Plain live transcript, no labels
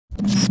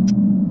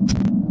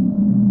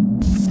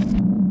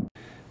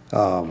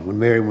When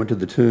Mary went to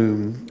the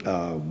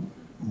tomb,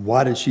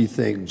 why did she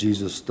think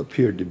Jesus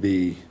appeared to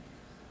be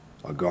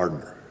a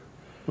gardener?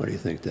 What do you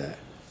think that?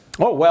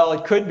 Oh, well,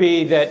 it could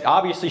be that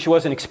obviously she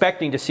wasn't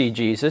expecting to see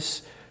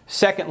Jesus.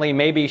 Secondly,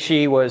 maybe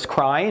she was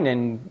crying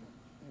and,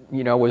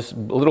 you know, was a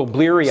little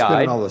bleary-eyed.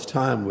 Spending all this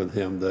time with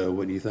him, though,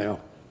 wouldn't you think, oh,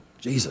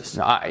 Jesus?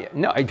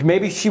 No,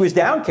 maybe she was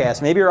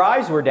downcast. Maybe her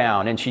eyes were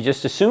down and she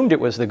just assumed it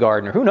was the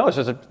gardener. Who knows?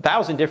 There's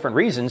 1,000 different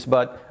reasons,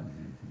 but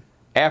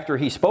after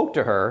he spoke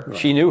to her, right,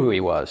 she knew who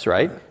he was,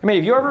 right? I mean,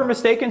 have you ever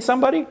mistaken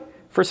somebody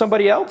for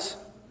somebody else?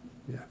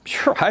 Yeah.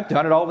 Sure, I've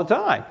done it all the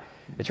time.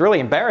 It's really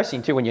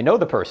embarrassing, too, when you know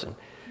the person,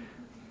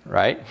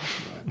 right?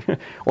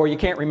 Or you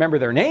can't remember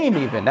their name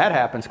even. That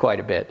happens quite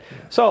a bit. Yeah.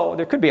 So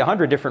there could be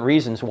 100 different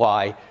reasons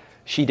why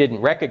she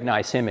didn't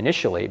recognize him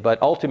initially, but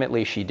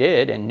ultimately she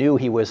did and knew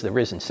he was the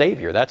risen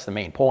Savior. That's the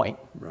main point.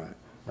 Right.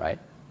 Right?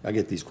 I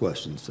get these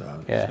questions.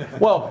 Yeah.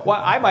 Well,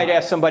 I might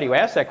ask somebody who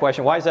asked that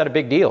question, why is that a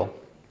big deal?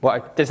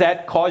 Why, does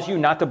that cause you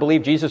not to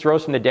believe Jesus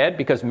rose from the dead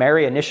because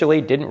Mary initially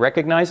didn't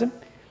recognize him?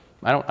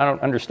 I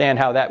don't understand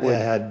how that would...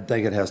 Yeah, I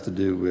think it has to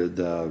do with,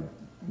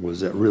 was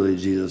that really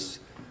Jesus?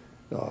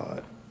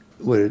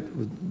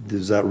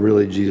 Is that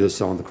really Jesus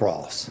on the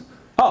cross?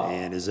 Oh.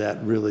 And is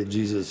that really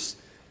Jesus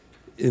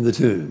in the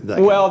tomb?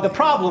 Well, the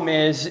problem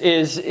is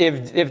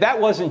if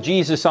that wasn't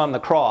Jesus on the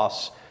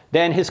cross,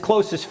 then his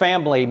closest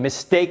family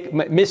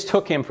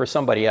mistook him for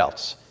somebody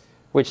else,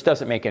 which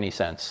doesn't make any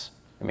sense.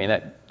 I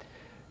mean,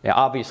 now,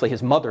 obviously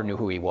his mother knew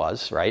who he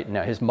was, right?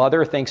 Now, his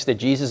mother thinks that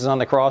Jesus is on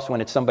the cross when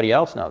it's somebody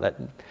else. No,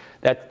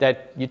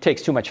 it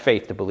takes too much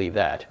faith to believe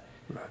that.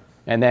 Right.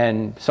 And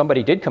then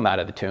somebody did come out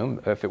of the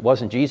tomb. If it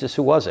wasn't Jesus,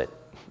 who was it?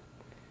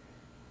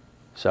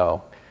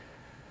 So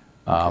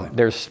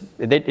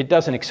it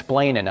doesn't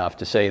explain enough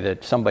to say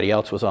that somebody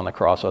else was on the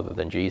cross other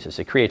than Jesus.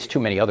 It creates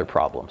too many other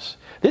problems.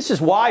 This is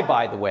why,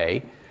 by the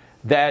way,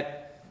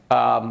 that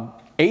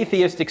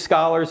atheistic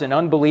scholars and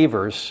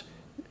unbelievers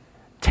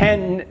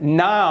tend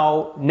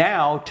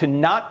now to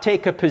not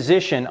take a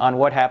position on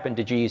what happened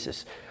to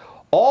Jesus.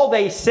 All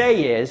they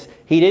say is,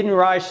 he didn't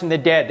rise from the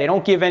dead. They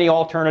don't give any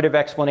alternative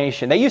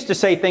explanation. They used to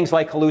say things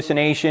like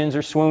hallucinations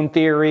or swoon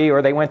theory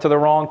or they went to the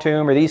wrong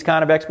tomb or these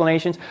kind of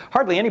explanations.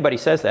 Hardly anybody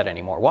says that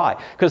anymore.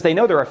 Why? Because they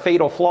know there are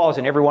fatal flaws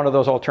in every one of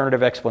those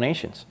alternative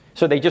explanations.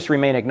 So they just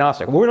remain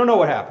agnostic. We don't know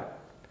what happened.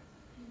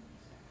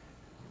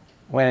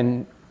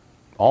 When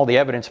all the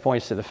evidence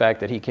points to the fact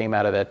that he came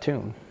out of that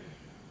tomb.